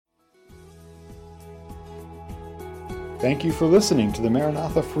Thank you for listening to the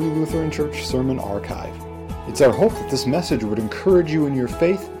Maranatha Free Lutheran Church Sermon Archive. It's our hope that this message would encourage you in your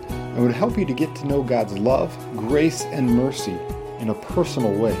faith and would help you to get to know God's love, grace, and mercy in a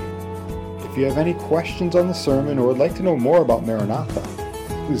personal way. If you have any questions on the sermon or would like to know more about Maranatha,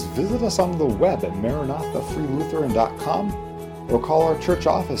 please visit us on the web at maranathafreelutheran.com or call our church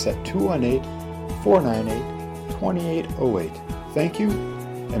office at 218-498-2808. Thank you,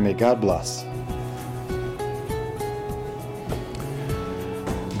 and may God bless.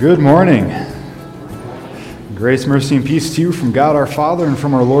 Good morning. Grace, mercy, and peace to you from God our Father and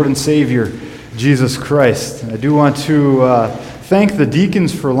from our Lord and Savior, Jesus Christ. I do want to thank the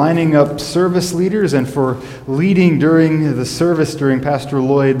deacons for lining up service leaders and for leading during the service during Pastor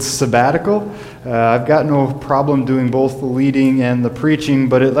Lloyd's sabbatical. I've got no problem doing both the leading and the preaching,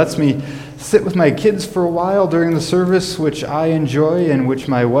 but it lets me sit with my kids for a while during the service, which I enjoy and which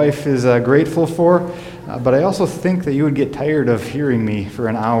my wife is grateful for. But I also think that you would get tired of hearing me for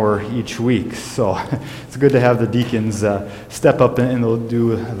an hour each week. So it's good to have the deacons step up and they'll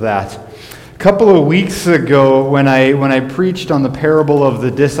do that. A couple of weeks ago when I preached on the parable of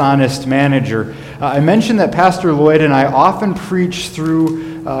the dishonest manager, I mentioned that Pastor Lloyd and I often preach through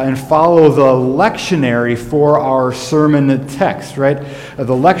and follow the lectionary for our sermon text, right?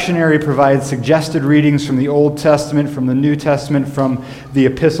 The lectionary provides suggested readings from the Old Testament, from the New Testament, from the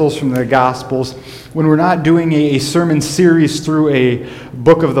epistles, from the Gospels. When we're not doing a sermon series through a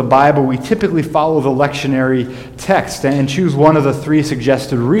book of the Bible, we typically follow the lectionary text and choose one of the three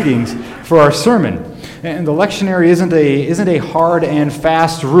suggested readings for our sermon. And the lectionary isn't a hard and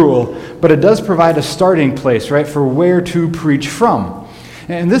fast rule, but it does provide a starting place, right, for where to preach from.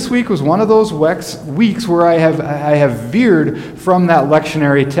 And this week was one of those weeks where I have veered from that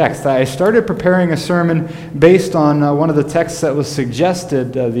lectionary text. I started preparing a sermon based on one of the texts that was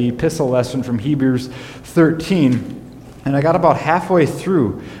suggested, the epistle lesson from Hebrews 13. And I got about halfway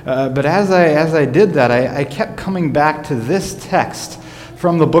through. But as I did that, I kept coming back to this text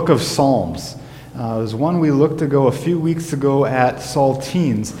from the book of Psalms. It was one we looked a few weeks ago at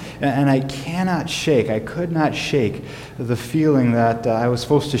Saltines, and I could not shake the feeling that I was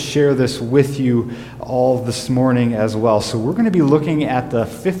supposed to share this with you all this morning as well. So we're going to be looking at the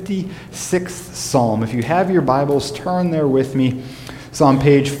 56th Psalm. If you have your Bibles, turn there with me. It's on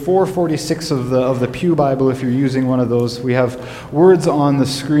page 446 of the Pew Bible if you're using one of those. We have words on the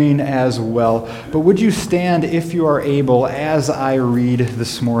screen as well. But would you stand if you are able as I read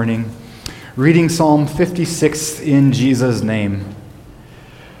this morning? Reading Psalm 56 in Jesus' name.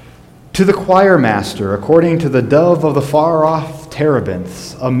 To the choir master, according to the dove of the far-off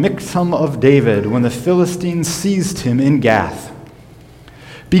terebinths, a miktam of David when the Philistines seized him in Gath.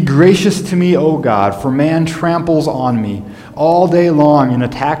 Be gracious to me, O God, for man tramples on me. All day long an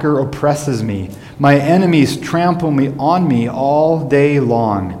attacker oppresses me. My enemies trample on me all day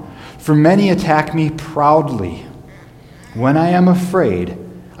long. For many attack me proudly. When I am afraid,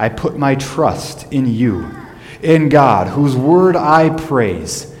 I put my trust in you, in God, whose word I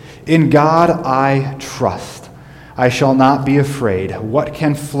praise. In God I trust. I shall not be afraid. What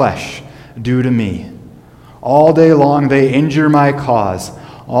can flesh do to me? All day long they injure my cause.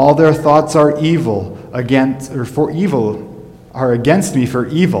 All their thoughts are against me for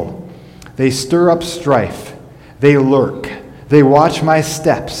evil. They stir up strife. They lurk. They watch my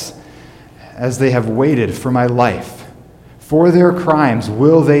steps as they have waited for my life. For their crimes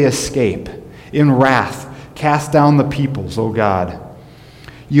will they escape. In wrath, cast down the peoples, O God.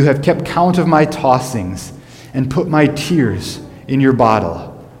 You have kept count of my tossings and put my tears in your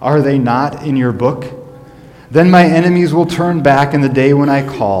bottle. Are they not in your book? Then my enemies will turn back in the day when I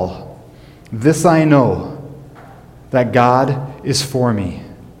call. This I know, that God is for me.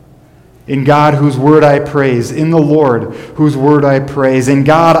 In God, whose word I praise. In the Lord, whose word I praise. In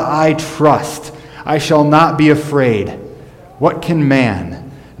God I trust. I shall not be afraid. What can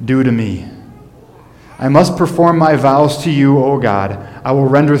man do to me? I must perform my vows to you, O God. I will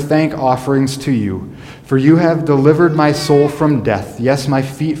render thank offerings to you. For you have delivered my soul from death, yes, my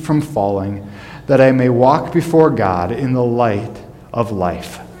feet from falling, that I may walk before God in the light of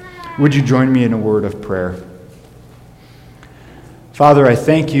life. Would you join me in a word of prayer? Father, I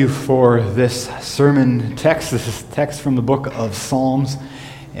thank you for this sermon text. This is text from the book of Psalms,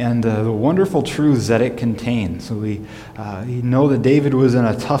 and the wonderful truths that it contains. So we know that David was in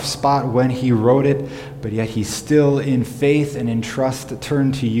a tough spot when he wrote it, but yet he's still in faith and in trust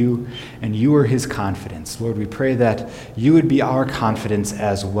turned to you, and you are his confidence. Lord, we pray that you would be our confidence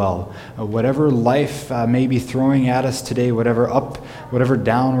as well. Whatever life may be throwing at us today, whatever up, whatever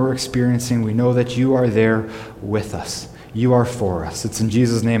down we're experiencing, we know that you are there with us. You are for us. It's in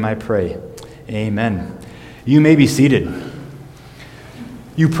Jesus' name I pray. Amen. You may be seated.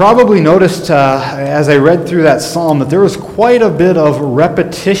 You probably noticed as I read through that psalm that there was quite a bit of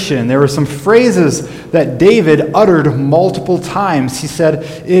repetition. There were some phrases that David uttered multiple times. He said,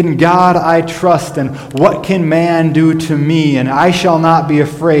 "In God I trust," and "What can man do to me?" and "I shall not be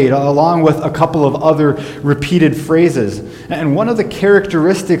afraid," along with a couple of other repeated phrases. And one of the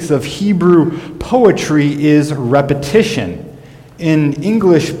characteristics of Hebrew poetry is repetition. In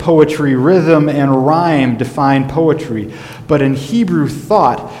English poetry, rhythm and rhyme define poetry, but in Hebrew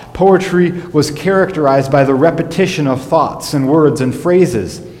thought, poetry was characterized by the repetition of thoughts and words and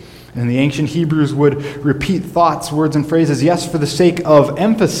phrases. And the ancient Hebrews would repeat thoughts, words, and phrases, yes, for the sake of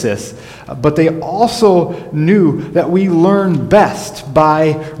emphasis, but they also knew that we learn best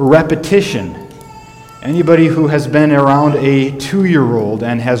by repetition. Anybody who has been around a 2-year-old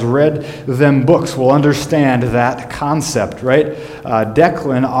and has read them books will understand that concept, right?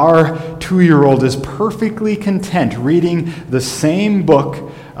 Declan, our 2-year-old, is perfectly content reading the same book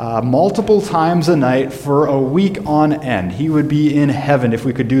multiple times a night for a week on end. He would be in heaven if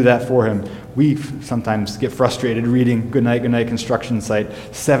we could do that for him. We sometimes get frustrated reading Goodnight Construction Site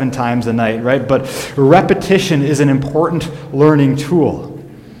 7 times a night, right? But repetition is an important learning tool.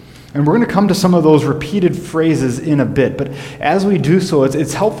 And we're going to come to some of those repeated phrases in a bit. But as we do so,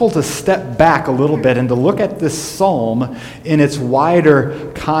 it's helpful to step back a little bit and to look at this psalm in its wider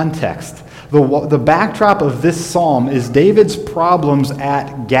context. The backdrop of this psalm is David's problems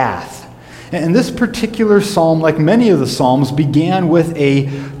at Gath. And this particular psalm, like many of the psalms, began with a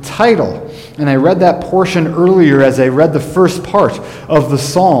title. And I read that portion earlier as I read the first part of the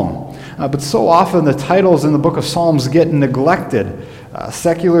psalm. But so often the titles in the book of Psalms get neglected.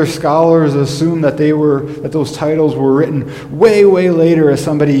 Secular scholars assume that those titles were written way, way later as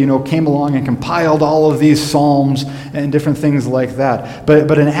somebody came along and compiled all of these psalms and different things like that.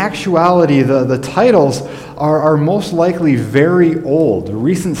 But in actuality, the titles are most likely very old.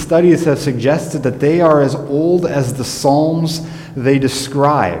 Recent studies have suggested that they are as old as the psalms they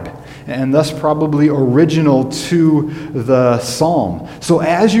describe, and thus probably original to the psalm. So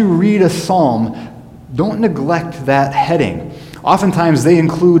as you read a psalm, don't neglect that heading. Oftentimes they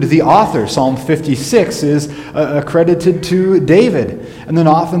include the author. Psalm 56 is accredited to David. And then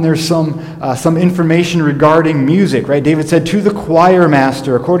often there's some information regarding music, right? David said, "To the choir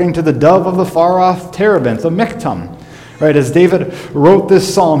master, according to the dove of the far-off terebinth," a miktam. Right? As David wrote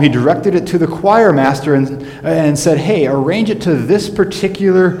this psalm, he directed it to the choir master and said, "Hey, arrange it to this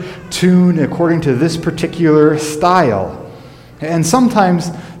particular tune according to this particular style." And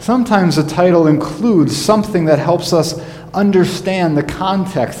sometimes the title includes something that helps us understand the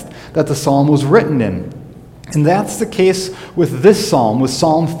context that the psalm was written in. And that's the case with this psalm, with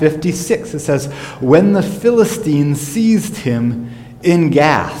Psalm 56. It says, "When the Philistines seized him in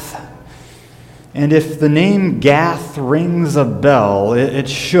Gath." And if the name Gath rings a bell, it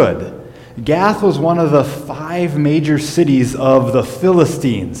should. Gath was one of the 5 major cities of the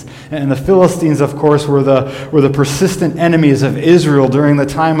Philistines. And the Philistines, of course, were the persistent enemies of Israel during the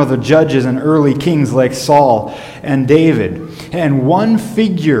time of the judges and early kings like Saul and David. And one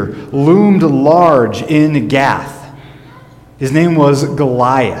figure loomed large in Gath. His name was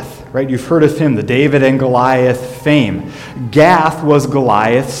Goliath, right? You've heard of him, the David and Goliath fame. Gath was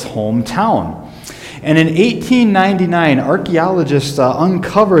Goliath's hometown. And in 1899, archaeologists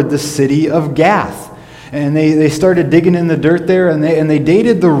uncovered the city of Gath. And they started digging in the dirt there, and they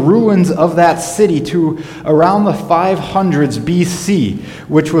dated the ruins of that city to around the 500s BC,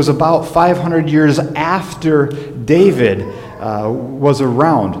 which was about 500 years after David was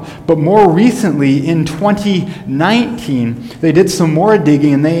around. But more recently, in 2019, they did some more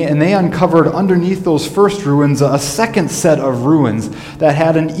digging, and they uncovered underneath those first ruins a second set of ruins that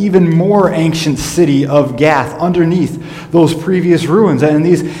had an even more ancient city of Gath underneath those previous ruins. And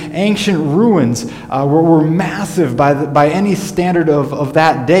these ancient ruins were massive by any standard of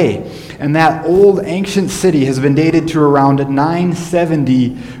that day. And that old ancient city has been dated to around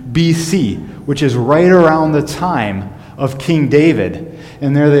 970 BC, which is right around the time of King David.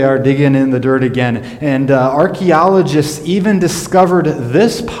 And there they are digging in the dirt again. And archaeologists even discovered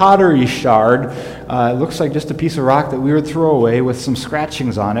this pottery shard. It looks like just a piece of rock that we would throw away with some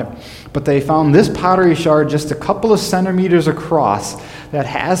scratchings on it. But they found this pottery shard just a couple of centimeters across that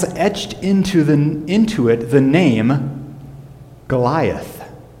has etched into it the name Goliath.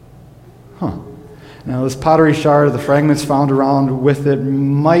 Huh. Now, this pottery shard, the fragments found around with it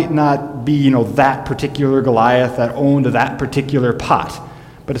might not be, that particular Goliath that owned that particular pot.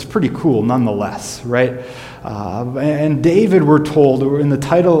 but it's pretty cool nonetheless, right? And David, we're told, in the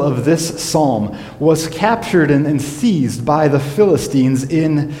title of this psalm, was captured and seized by the Philistines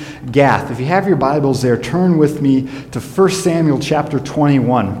in Gath. If you have your Bibles there, turn with me to 1 Samuel chapter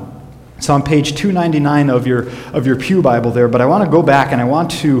 21. It's on page 299 of your pew Bible there, but I want to go back and I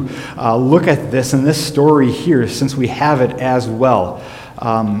want to look at this and this story here since we have it as well.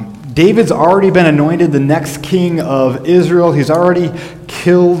 David's already been anointed the next king of Israel. He's already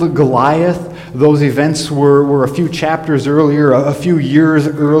killed Goliath. Those events were a few chapters earlier, a few years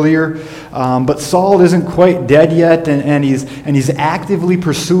earlier. But Saul isn't quite dead yet, and he's actively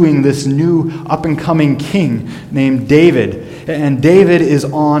pursuing this new up-and-coming king named David. And David is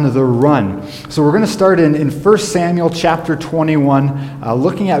on the run. So we're going to start in 1 Samuel chapter 21,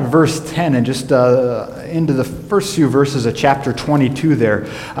 looking at verse 10 and just into the first few verses of chapter 22 there.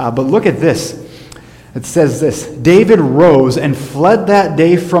 But look at this. It says this: David rose and fled that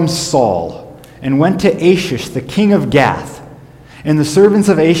day from Saul and went to Achish, the king of Gath. And the servants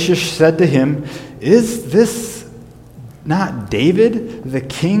of Achish said to him, "Is this not David, the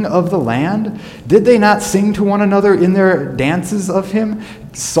king of the land? Did they not sing to one another in their dances of him?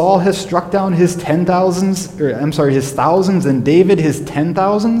 Saul has struck down his thousands, and David his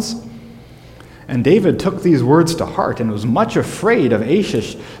 10,000s." And David took these words to heart and was much afraid of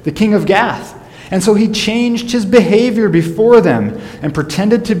Achish, the king of Gath. And so he changed his behavior before them and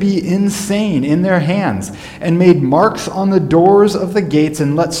pretended to be insane in their hands and made marks on the doors of the gates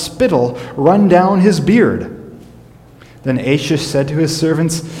and let spittle run down his beard. Then Achish said to his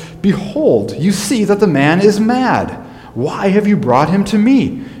servants, "Behold, you see that the man is mad. Why have you brought him to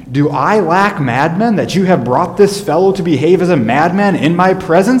me? Do I lack madmen that you have brought this fellow to behave as a madman in my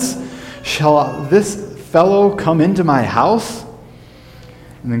presence? Shall this fellow come into my house?"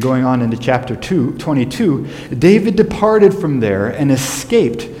 And then going on into chapter 22, David departed from there and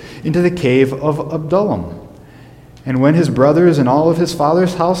escaped into the cave of Adullam. And when his brothers and all of his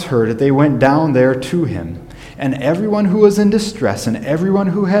father's house heard it, they went down there to him. And everyone who was in distress, and everyone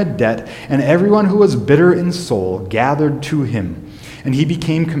who had debt, and everyone who was bitter in soul gathered to him. And he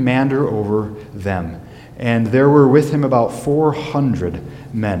became commander over them. And there were with him about 400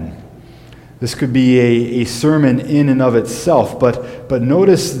 men. This could be a sermon in and of itself, but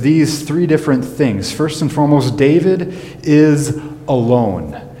notice these three different things. First and foremost, David is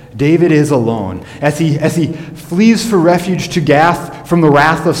alone. David is alone. As he flees for refuge to Gath from the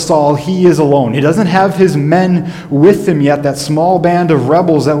wrath of Saul, he is alone. He doesn't have his men with him yet, that small band of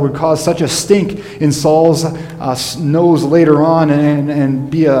rebels that would cause such a stink in Saul's nose later on and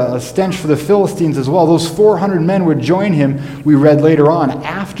be a stench for the Philistines as well. Those 400 men would join him, we read later on,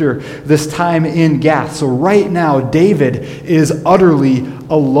 after this time in Gath. So right now, David is utterly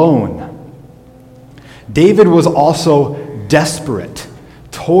alone. David was also desperate.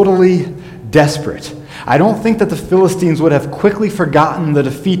 Totally desperate. I don't think that the Philistines would have quickly forgotten the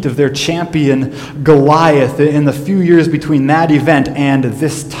defeat of their champion Goliath in the few years between that event and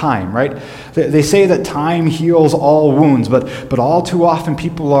this time, right? They say that time heals all wounds, but all too often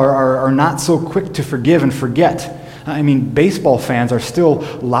people are not so quick to forgive and forget. I mean, baseball fans are still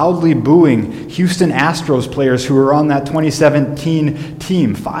loudly booing Houston Astros players who were on that 2017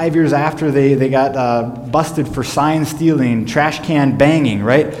 team 5 years after they got busted for sign stealing, trash can banging,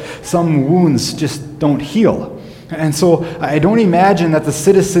 right? Some wounds just don't heal. And so I don't imagine that the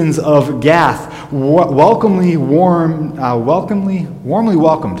citizens of Gath warmly welcomed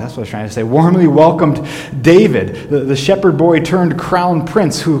David, the shepherd boy turned crown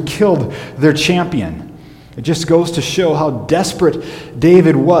prince who killed their champion. It just goes to show how desperate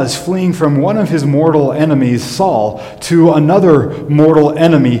David was, fleeing from one of his mortal enemies, Saul, to another mortal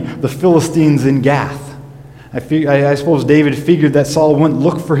enemy, the Philistines in Gath. I suppose David figured that Saul wouldn't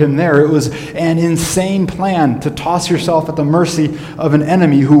look for him there. It was an insane plan to toss yourself at the mercy of an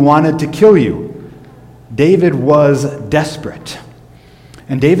enemy who wanted to kill you. David was desperate.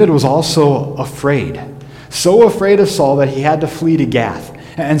 And David was also afraid. So afraid of Saul that he had to flee to Gath.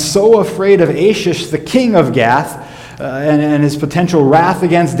 And so afraid of Achish, the king of Gath, and his potential wrath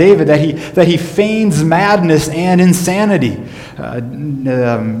against David, that he feigns madness and insanity.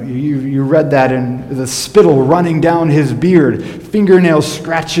 You read that in the spittle running down his beard, fingernails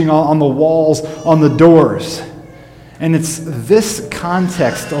scratching on the walls, on the doors. And it's this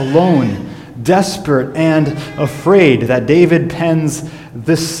context alone, desperate and afraid, that David pens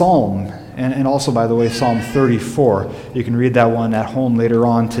this psalm. And also, by the way, Psalm 34. You can read that one at home later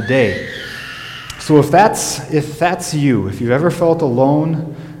on today. So if that's you, if you've ever felt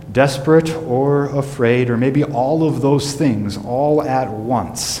alone, desperate, or afraid, or maybe all of those things all at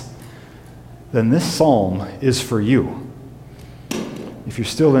once, then this psalm is for you. if you're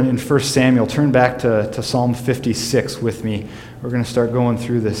still in 1 Samuel, turn back to Psalm 56 with me. We're going to start going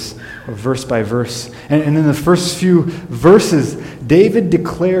through this verse by verse. And in the first few verses, David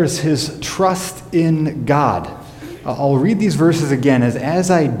declares his trust in God. I'll read these verses again. As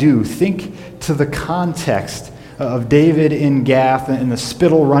I do, think to the context of David in Gath and the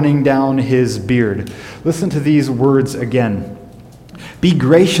spittle running down his beard. Listen to these words again. Be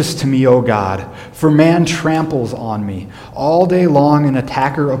gracious to me, O God, for man tramples on me. All day long an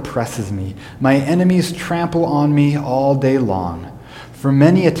attacker oppresses me. My enemies trample on me all day long, for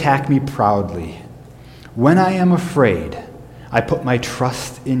many attack me proudly. When I am afraid, I put my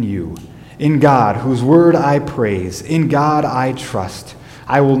trust in you. In God, whose word I praise, in God I trust.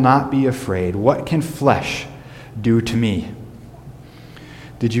 I will not be afraid. What can flesh do to me?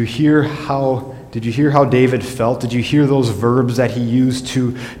 Did you hear how David felt? Did you hear those verbs that he used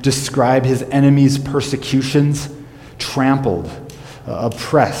to describe his enemies' persecutions? Trampled,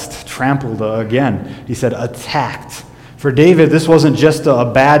 oppressed, trampled again. He said attacked. For David, this wasn't just a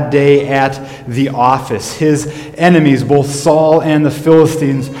bad day at the office. His enemies, both Saul and the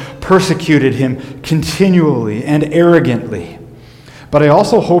Philistines, persecuted him continually and arrogantly. But I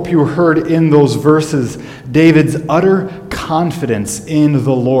also hope you heard in those verses David's utter confidence in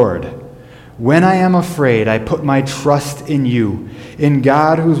the Lord. When I am afraid, I put my trust in you. In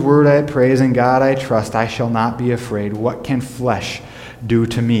God, whose word I praise, in God I trust, I shall not be afraid. What can flesh do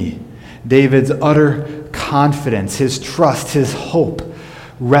to me? David's utter confidence, his trust, his hope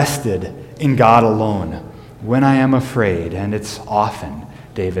rested in God alone. When I am afraid, and it's often,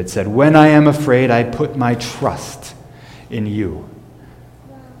 David said, when I am afraid, I put my trust in you.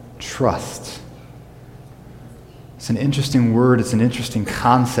 Trust. It's an interesting word. It's an interesting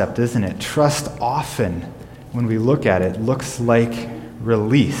concept, isn't it? Trust often, when we look at it, looks like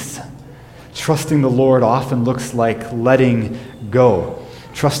release. Trusting the Lord often looks like letting go.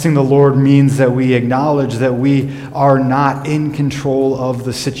 Trusting the Lord means that we acknowledge that we are not in control of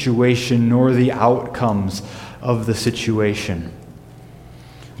the situation nor the outcomes of the situation.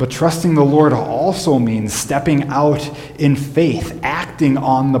 But trusting the Lord also means stepping out in faith, acting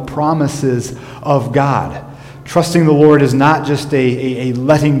on the promises of God. Trusting the Lord is not just a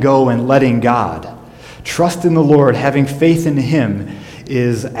letting go and letting God. Trust in the Lord, having faith in Him,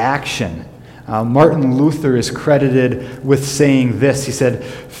 is action. Martin Luther is credited with saying this. He said,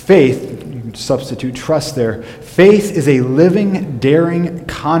 faith, you can substitute trust there, faith is a living, daring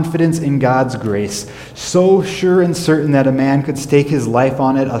confidence in God's grace, so sure and certain that a man could stake his life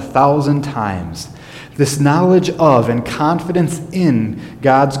on it 1,000 times. This knowledge of and confidence in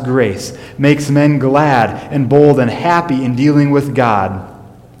God's grace makes men glad and bold and happy in dealing with God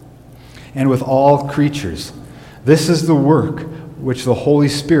and with all creatures. This is the work which the Holy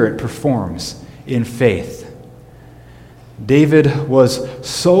Spirit performs in faith. David was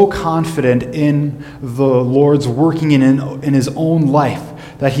so confident in the Lord's working in his own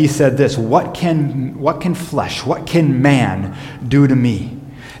life that he said this, what can flesh, what can man do to me?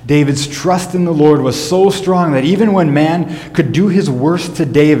 David's trust in the Lord was so strong that even when man could do his worst to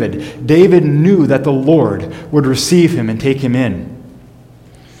David, David knew that the Lord would receive him and take him in.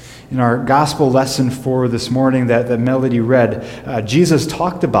 In our gospel lesson for this morning that Melody read, Jesus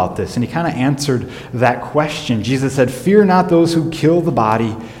talked about this, and he kind of answered that question. Jesus said, fear not those who kill the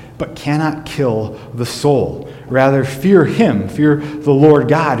body, but cannot kill the soul. Rather, fear him, fear the Lord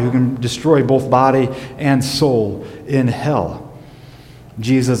God, who can destroy both body and soul in hell.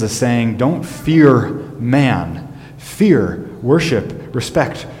 Jesus is saying, don't fear man. Fear, worship,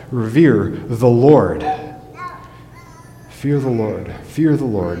 respect, revere the Lord. Fear the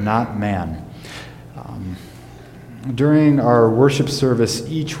Lord, not man. During our worship service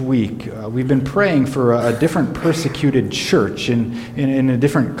each week, we've been praying for a different persecuted church in a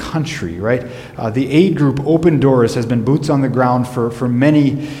different country, right? The aid group Open Doors has been boots on the ground for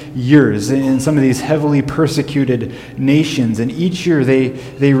many years in some of these heavily persecuted nations, and each year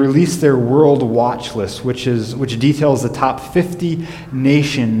they release their world watch list, which details the top 50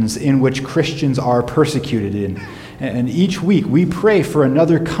 nations in which Christians are persecuted in. And each week we pray for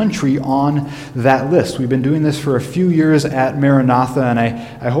another country on that list. We've been doing this for a few years at Maranatha, and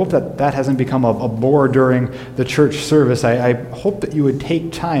I hope that hasn't become a bore during the church service. I hope that you would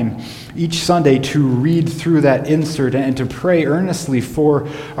take time each Sunday to read through that insert and to pray earnestly for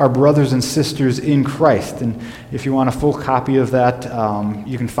our brothers and sisters in Christ. And if you want a full copy of that,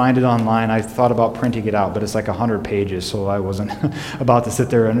 you can find it online. I thought about printing it out, but it's like 100 pages, so I wasn't about to sit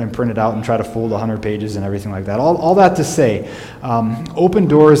there and print it out and try to fold 100 pages and everything like that. All that to say, Open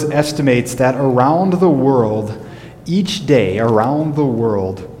Doors estimates that around the world, each day around the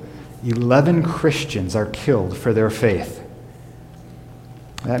world, 11 Christians are killed for their faith.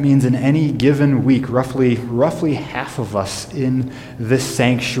 That means in any given week, roughly half of us in this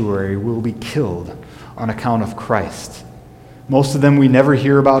sanctuary will be killed on account of Christ. Most of them we never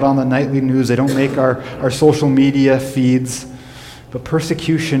hear about on the nightly news. They don't make our social media feeds. But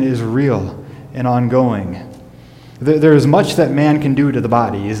persecution is real and ongoing. There is much that man can do to the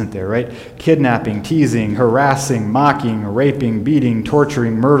body, isn't there, right? Kidnapping, teasing, harassing, mocking, raping, beating,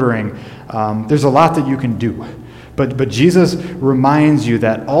 torturing, murdering. There's a lot that you can do. But Jesus reminds you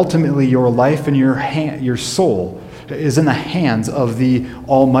that ultimately your life and your soul is in the hands of the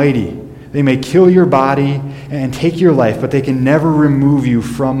Almighty. They may kill your body and take your life, but they can never remove you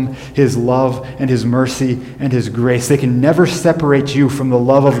from His love and His mercy and His grace. They can never separate you from the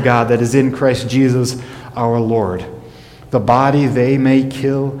love of God that is in Christ Jesus our Lord. The body they may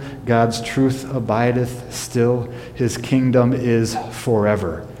kill, God's truth abideth still. His kingdom is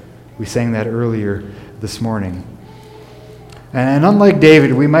forever. We sang that earlier this morning. And unlike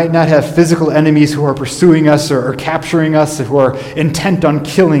David, we might not have physical enemies who are pursuing us or capturing us, who are intent on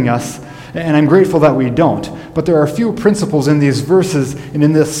killing us. And I'm grateful that we don't. But there are a few principles in these verses and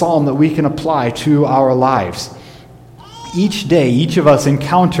in this psalm that we can apply to our lives. Each day, each of us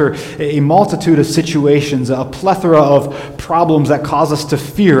encounter a multitude of situations, a plethora of problems that cause us to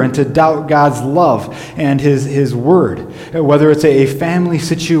fear and to doubt God's love and His word. Whether it's a family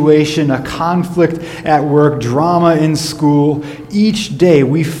situation, a conflict at work, drama in school, each day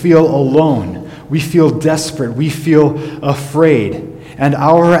we feel alone. We feel desperate. We feel afraid. And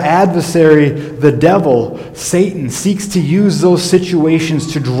our adversary, the devil, Satan, seeks to use those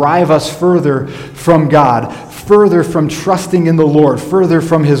situations to drive us further from God, further from trusting in the Lord, further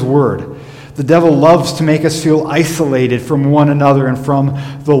from His word. The devil loves to make us feel isolated from one another and from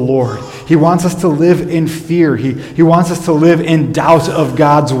the Lord. He wants us to live in fear. He wants us to live in doubt of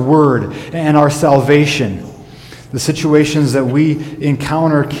God's word and our salvation. The situations that we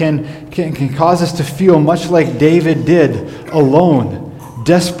encounter can cause us to feel much like David did, alone,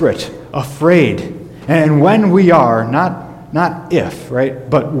 desperate, afraid. And when we are, not if, right,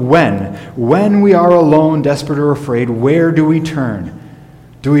 but when we are alone, desperate, or afraid, where do we turn?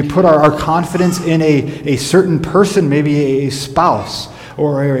 Do we put our confidence in a certain person, maybe a spouse,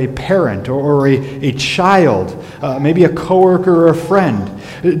 or a parent, or a child, maybe a coworker or a friend?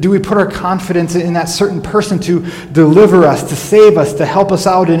 Do we put our confidence in that certain person to deliver us, to save us, to help us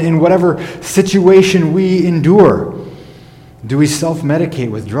out in whatever situation we endure? Do we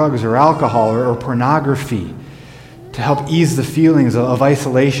self-medicate with drugs or alcohol or pornography to help ease the feelings of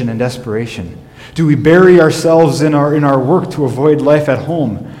isolation and desperation? Do we bury ourselves in our work to avoid life at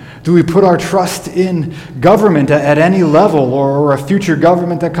home? Do we put our trust in government at any level or a future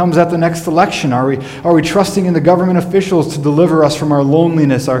government that comes at the next election? Are we trusting in the government officials to deliver us from our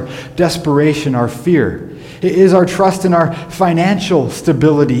loneliness, our desperation, our fear? Is our trust in our financial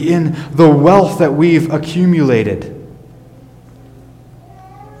stability, in the wealth that we've accumulated?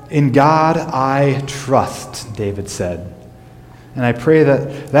 In God I trust, David said. And I pray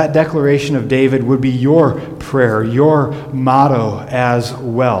that declaration of David would be your prayer, your motto as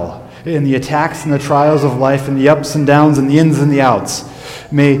well. In the attacks and the trials of life, and the ups and downs and the ins and the outs,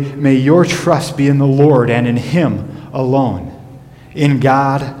 may your trust be in the Lord and in Him alone. In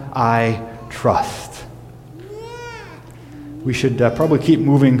God I trust. We should probably keep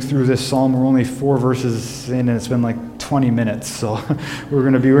moving through this psalm. We're only 4 verses in, and it's been like 20 minutes, so we're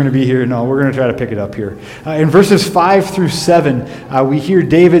going to be here. No, we're going to try to pick it up here. In verses 5 through 7, we hear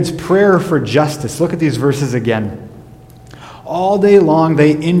David's prayer for justice. Look at these verses again. All day long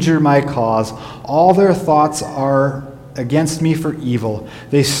they injure my cause. All their thoughts are against me for evil.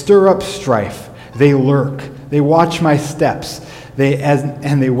 They stir up strife. They lurk. They watch my steps.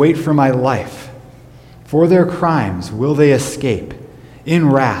 And they wait for my life. For their crimes will they escape. In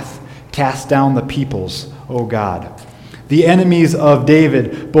wrath cast down the peoples, O God. The enemies of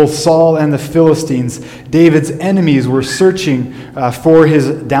David, both Saul and the Philistines, David's enemies were searching for his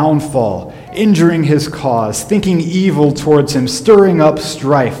downfall, injuring his cause, thinking evil towards him, stirring up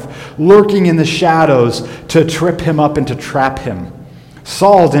strife, lurking in the shadows to trip him up and to trap him.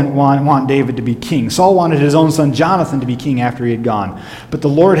 Saul didn't want David to be king. Saul wanted his own son Jonathan to be king after he had gone. But the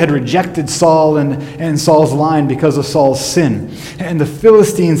Lord had rejected Saul and Saul's line because of Saul's sin. And the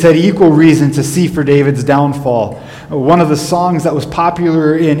Philistines had equal reason to see for David's downfall. One of the songs that was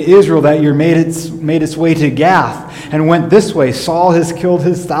popular in Israel that year made its way to Gath and went this way: Saul has killed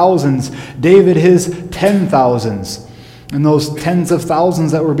his thousands, David his 10,000s. And those tens of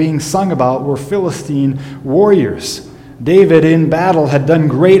thousands that were being sung about were Philistine warriors. David in battle had done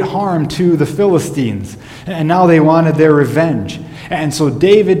great harm to the Philistines, and now they wanted their revenge. And so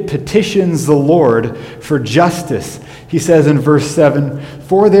David petitions the Lord for justice. He says in verse 7,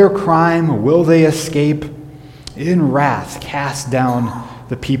 "For their crime will they escape. In wrath cast down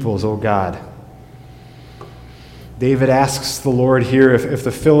the peoples, O God." David asks the Lord here if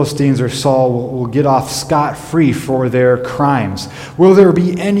the Philistines or Saul will get off scot-free for their crimes. Will there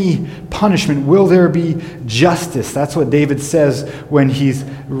be any punishment? Will there be justice? That's what David says when he's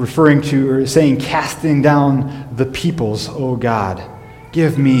referring to or saying, casting down the peoples, O God.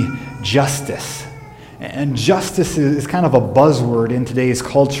 Give me justice. And justice is kind of a buzzword in today's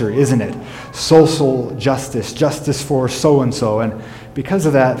culture, isn't it? Social justice, justice for so-and-so. And because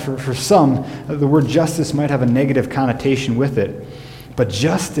of that, for some, the word justice might have a negative connotation with it. But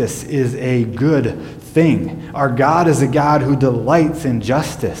justice is a good thing. Our God is a God who delights in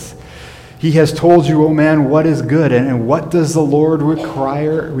justice. He has told you, O man, what is good. And what does the Lord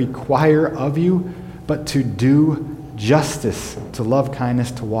require of you? But to do justice, to love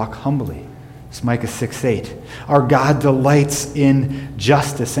kindness, to walk humbly. It's Micah 6:8. Our God delights in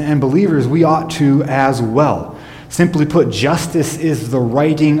justice. And believers, we ought to as well. Simply put, justice is the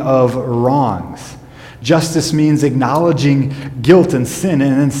righting of wrongs. Justice means acknowledging guilt and sin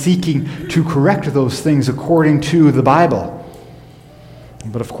and then seeking to correct those things according to the Bible.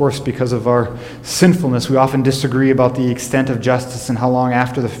 But of course, because of our sinfulness, we often disagree about the extent of justice and how long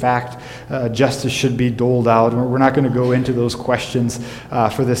after the fact justice should be doled out. We're not going to go into those questions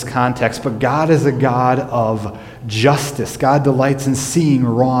for this context, but God is a God of justice. God delights in seeing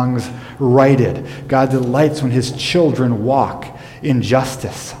wrongs righted. God delights when his children walk in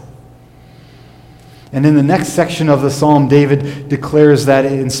justice. And in the next section of the psalm, David declares that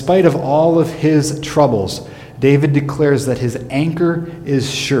in spite of all of his troubles, David declares that his anchor is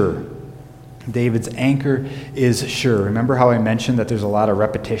sure. David's anchor is sure. Remember how I mentioned that there's a lot of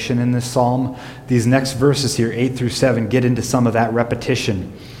repetition in this psalm? These next verses here, 8 through 7, get into some of that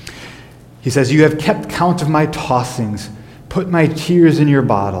repetition. He says, "You have kept count of my tossings. Put my tears in your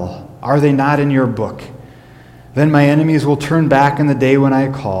bottle. Are they not in your book? Then my enemies will turn back in the day when I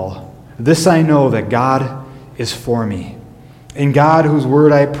call. This I know, that God is for me. In God, whose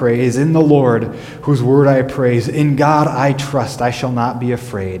word I praise, in the Lord, whose word I praise, in God I trust, I shall not be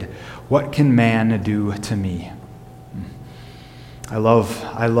afraid. What can man do to me?" I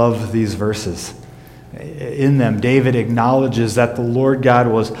love these verses. In them, David acknowledges that the Lord God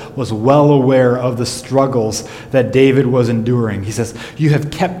was well aware of the struggles that David was enduring. He says, "You have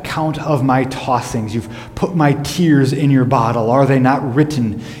kept count of my tossings. You've put my tears in your bottle. Are they not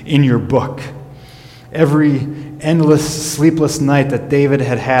written in your book?" Every endless, sleepless night that David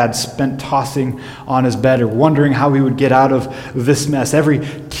had spent tossing on his bed or wondering how he would get out of this mess. Every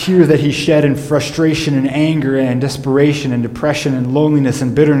tear that he shed in frustration and anger and desperation and depression and loneliness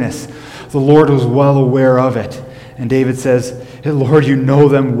and bitterness, the Lord was well aware of it. And David says, "Hey, Lord, you know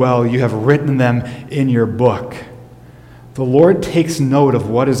them well. You have written them in your book." The Lord takes note of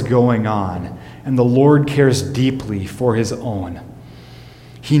what is going on, and the Lord cares deeply for his own.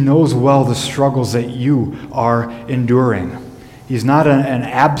 He knows well the struggles that you are enduring. He's not an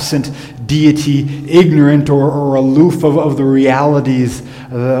absent deity, ignorant or aloof of the realities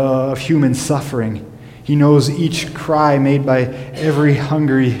of human suffering. He knows each cry made by every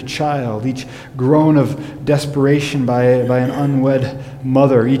hungry child, each groan of desperation by an unwed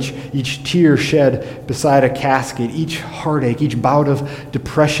mother, each tear shed beside a casket, each heartache, each bout of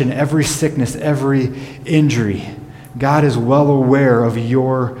depression, every sickness, every injury. God is well aware of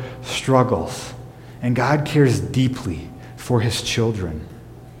your struggles, and God cares deeply for his children.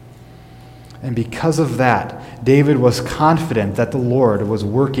 And because of that, David was confident that the Lord was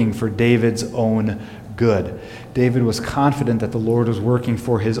working for David's own good. David was confident that the Lord was working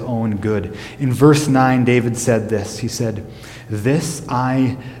for his own good. In verse 9, David said this. He said, "This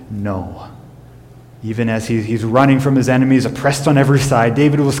I know." Even as he's running from his enemies, oppressed on every side,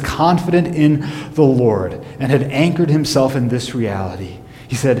 David was confident in the Lord and had anchored himself in this reality.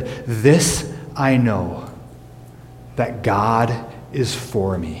 He said, "This I know, that God is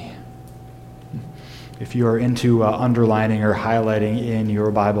for me." If you are into underlining or highlighting in your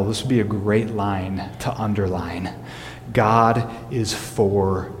Bible, this would be a great line to underline. God is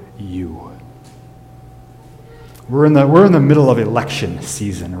for you. We're in the middle of election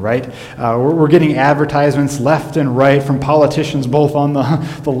season, right? We're getting advertisements left and right from politicians, both on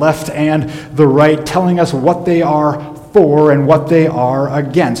the left and the right, telling us what they are for and what they are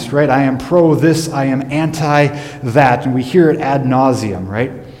against, right? I am pro this, I am anti that, and we hear it ad nauseum,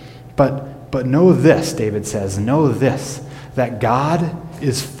 right? But know this, David says, know this, that God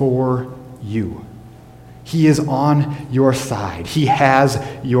is for you. He is on your side. He has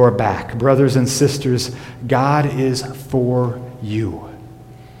your back. Brothers and sisters, God is for you.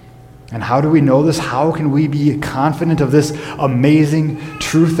 And how do we know this? How can we be confident of this amazing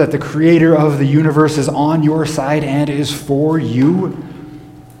truth that the creator of the universe is on your side and is for you?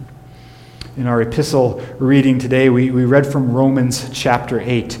 In our epistle reading today, we read from Romans chapter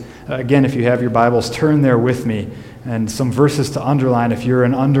 8. Again, if you have your Bibles, turn there with me. And some verses to underline if you're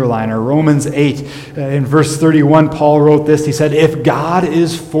an underliner. Romans 8, in verse 31, Paul wrote this. He said, "If God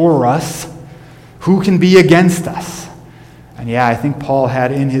is for us, who can be against us?" And yeah, I think Paul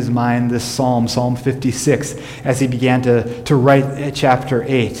had in his mind this Psalm 56, as he began to write chapter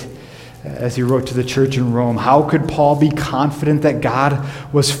 8, as he wrote to the church in Rome. How could Paul be confident that God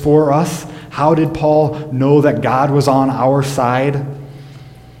was for us? How did Paul know that God was on our side?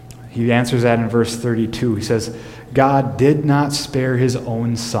 He answers that in verse 32. He says, "God did not spare his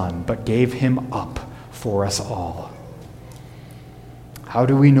own son, but gave him up for us all." How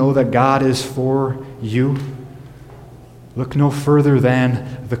do we know that God is for you? Look no further than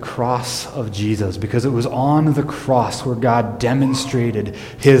the cross of Jesus, because it was on the cross where God demonstrated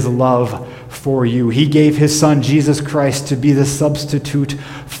his love for you. He gave his son, Jesus Christ, to be the substitute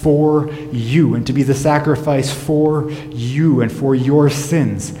for you and to be the sacrifice for you and for your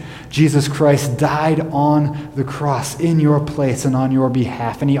sins. Jesus Christ died on the cross in your place and on your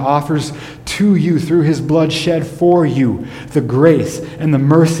behalf, and he offers to you through his blood shed for you the grace and the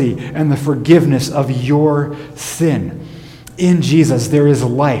mercy and the forgiveness of your sin. In Jesus, there is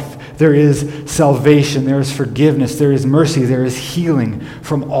life, there is salvation, there is forgiveness, there is mercy, there is healing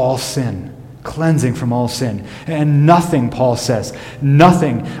from all sin, cleansing from all sin. And nothing, Paul says,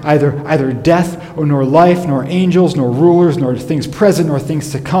 nothing, either death or nor life, nor angels, nor rulers, nor things present, nor things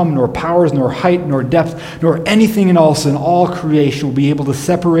to come, nor powers, nor height, nor depth, nor anything else in all creation will be able to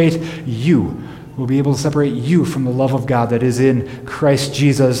separate you. Will be able to separate you from the love of God that is in Christ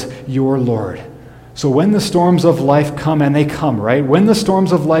Jesus, your Lord. So when the storms of life come, and they come, right? When the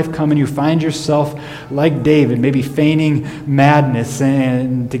storms of life come and you find yourself like David, maybe feigning madness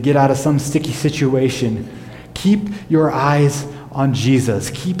and to get out of some sticky situation, keep your eyes on Jesus.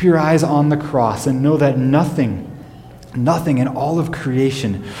 Keep your eyes on the cross and know that nothing in all of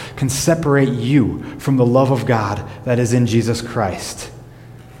creation can separate you from the love of God that is in Jesus Christ.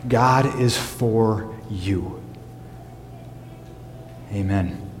 God is for you.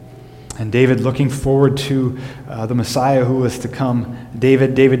 Amen. And David, looking forward to the Messiah who was to come,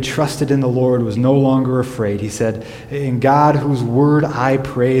 David trusted in the Lord, was no longer afraid. He said, "In God whose word I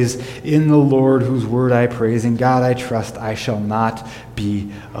praise, in the Lord whose word I praise, in God I trust, I shall not be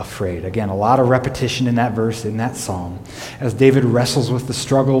afraid." Again, a lot of repetition in that verse, in that psalm. As David wrestles with the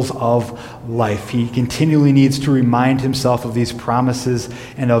struggles of life, he continually needs to remind himself of these promises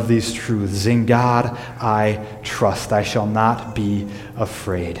and of these truths. In God I trust, I shall not be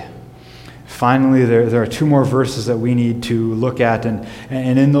afraid. Finally, there are two more verses that we need to look at, and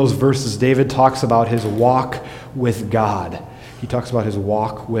in those verses, David talks about his walk with God. He talks about his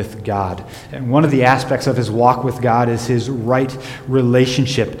walk with God. And one of the aspects of his walk with God is his right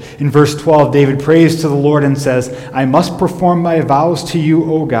relationship. In verse 12, David prays to the Lord and says, "I must perform my vows to you,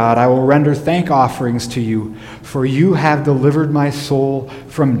 O God. I will render thank offerings to you, for you have delivered my soul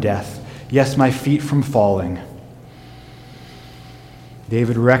from death, yes, my feet from falling."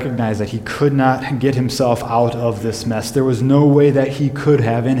 David recognized that he could not get himself out of this mess. There was no way that he could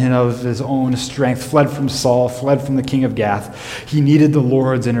have, in and of his own strength, fled from Saul, fled from the king of Gath. He needed the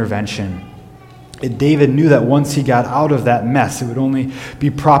Lord's intervention. David knew that once he got out of that mess, it would only be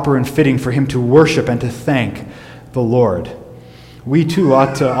proper and fitting for him to worship and to thank the Lord. We too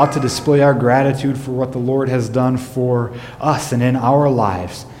ought to display our gratitude for what the Lord has done for us and in our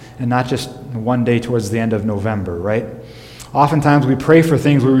lives, and not just one day towards the end of November, right? Oftentimes we pray for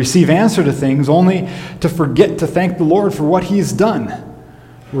things, we receive answer to things, only to forget to thank the Lord for what he's done.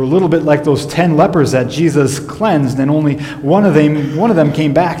 We're a little bit like those 10 lepers that Jesus cleansed, and only one of them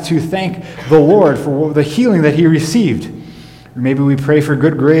came back to thank the Lord for the healing that he received. Or maybe we pray for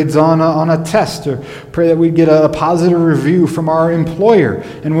good grades on a test, or pray that we get a positive review from our employer.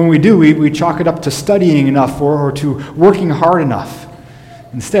 And when we do, we chalk it up to studying enough or to working hard enough.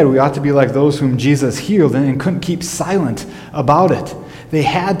 Instead, we ought to be like those whom Jesus healed and couldn't keep silent about it. They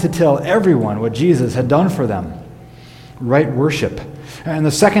had to tell everyone what Jesus had done for them. Right worship. And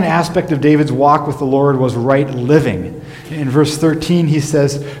the second aspect of David's walk with the Lord was right living. In verse 13, he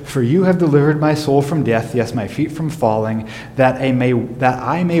says, "For you have delivered my soul from death, yes, my feet from falling, that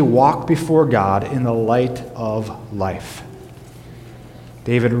I may walk before God in the light of life."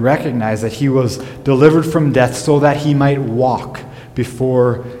 David recognized that he was delivered from death so that he might walk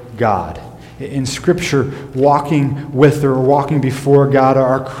before God. In Scripture, walking with or walking before God,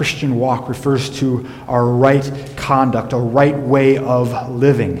 our Christian walk refers to our right conduct, a right way of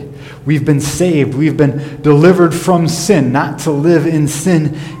living. We've been saved. We've been delivered from sin, not to live in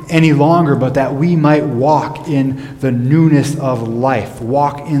sin any longer, but that we might walk in the newness of life,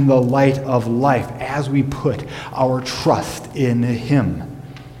 walk in the light of life as we put our trust in Him.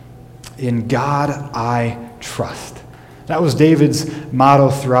 In God I trust. That was David's motto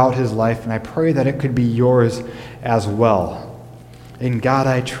throughout his life, and I pray that it could be yours as well. In God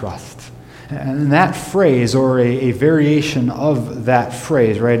I trust. And that phrase, or a variation of that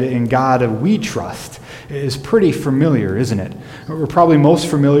phrase, right, in God we trust, is pretty familiar, isn't it? We're probably most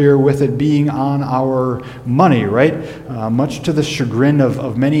familiar with it being on our money, right? Much to the chagrin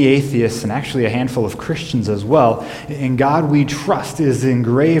of many atheists and actually a handful of Christians as well. In God we trust is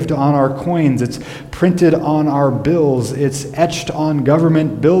engraved on our coins. It's printed on our bills. It's etched on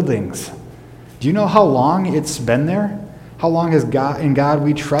government buildings. Do you know how long it's been there? How long has In God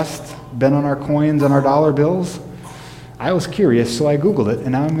we trust been on our coins and our dollar bills? I was curious, so I Googled it,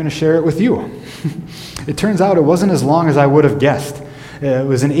 and now I'm going to share it with you. It turns out it wasn't as long as I would have guessed. It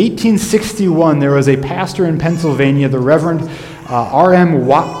was in 1861. There was a pastor in Pennsylvania, the Reverend R.M.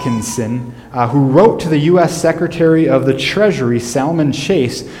 Watkinson, who wrote to the U.S. Secretary of the Treasury, Salmon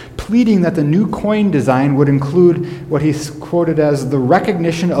Chase, pleading that the new coin design would include what he quoted as the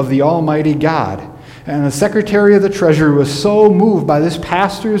recognition of the Almighty God. And the Secretary of the Treasury was so moved by this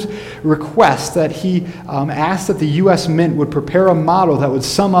pastor's request that he asked that the U.S. Mint would prepare a model that would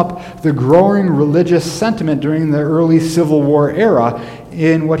sum up the growing religious sentiment during the early Civil War era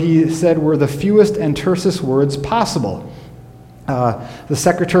in what he said were the fewest and tersest words possible. The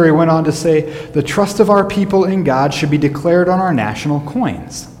Secretary went on to say, "The trust of our people in God should be declared on our national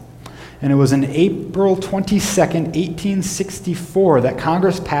coins." And it was on April 22nd, 1864, that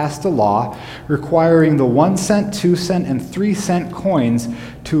Congress passed a law requiring the 1 cent, 2 cent, and 3 cent coins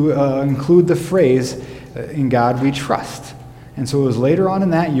to include the phrase, "In God we trust." And so it was later on in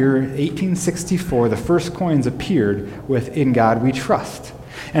that year, 1864, the first coins appeared with "In God we trust."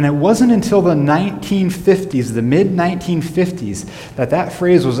 And it wasn't until the 1950s, the mid-1950s, that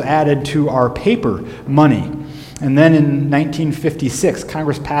phrase was added to our paper money. And then in 1956,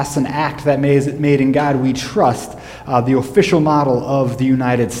 Congress passed an act that made "In God we trust" the official model of the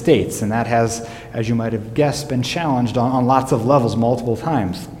United States. And that has, as you might have guessed, been challenged on lots of levels multiple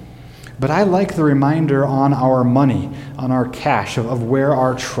times. But I like the reminder on our money, on our cash, of where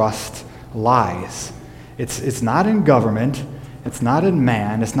our trust lies. It's not in government. It's not in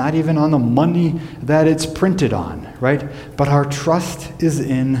man. It's not even on the money that it's printed on, right? But our trust is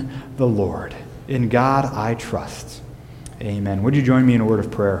in the Lord. In God I trust. Amen. Would you join me in a word of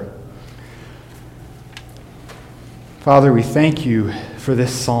prayer? Father, we thank you for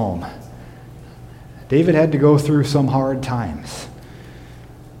this psalm. David had to go through some hard times.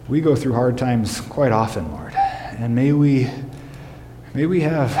 We go through hard times quite often, Lord. And may we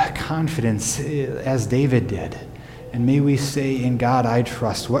have confidence as David did. And may we say, "In God I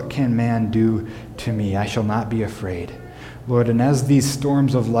trust. What can man do to me? I shall not be afraid." Lord, and as these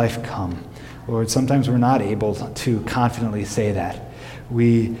storms of life come, Lord, sometimes we're not able to confidently say that.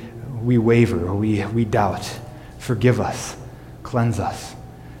 We waver, or we doubt. Forgive us. Cleanse us.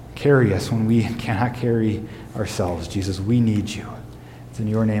 Carry us when we cannot carry ourselves. Jesus, we need you. It's in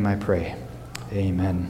your name I pray. Amen.